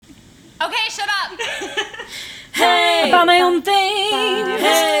Okay, shut up. Hey, I buy my own things.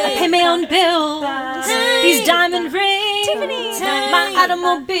 Hey, I pay my own bills. Hey, these diamond rings, Tiffany, my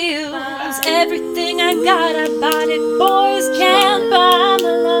automobiles, everything I got, I bought it. Boys can't buy my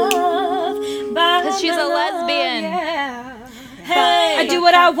love, Because she's a lesbian. Yeah. Hey, I do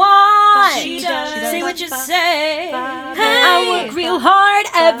what I want. She does. Say what you say. Hey, I work real hard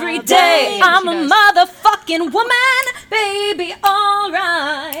every day. I'm a motherfucking woman, baby.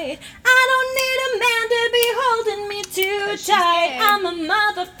 Alright. I don't need a man to be holding me too tight. I'm a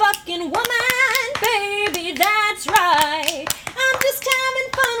motherfucking woman, baby. That's right. I'm just having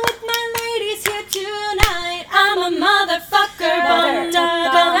fun with my ladies here tonight. I'm a motherfucker.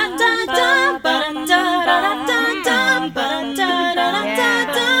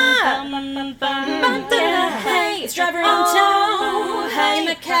 Hey, it's driver on tow. Hey, in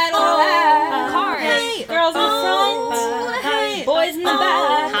the Cadillac. Cars. Hey, girls in front. Hey, boys in the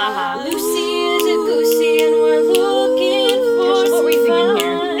back. Lucy is a goosey, and we're looking for what were you thinking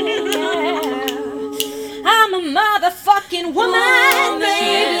here? I'm a motherfucking woman,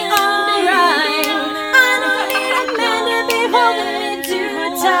 baby. Alright. I don't need a man to be holding me too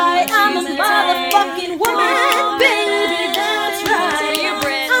tight. I'm a motherfucking woman, baby. That's right.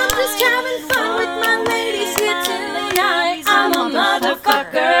 I'm just having fun with my ladies here tonight. I'm a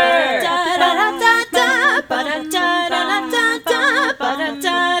motherfucker.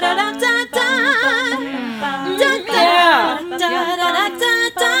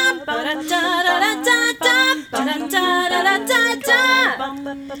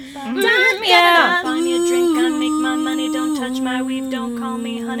 Buy me a drink, I make my money. Don't touch my weave, don't call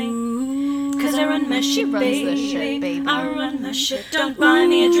me honey. Cause I run my shit, baby. I run my shit. Don't buy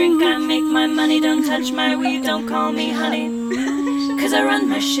me a drink, I make my money. Don't touch my weave, don't call me honey. Cause I run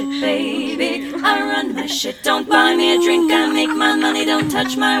my shit, baby. I run my shit. Don't buy me a drink, I make my money. Don't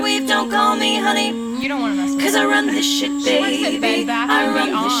touch my weave, don't call me honey. You don't want to mess with Cause I run this shit, baby. I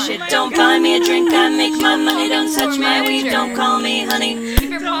run this shit. Don't buy me a drink, I make my money. Don't touch my weave, don't call me honey.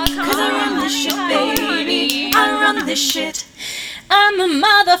 Cause I run this shit, baby. I run this shit. I'm a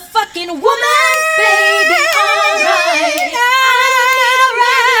motherfucking woman, baby. Alright. I don't need a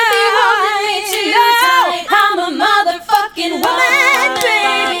man to be holding me too tight. I'm a motherfucking woman.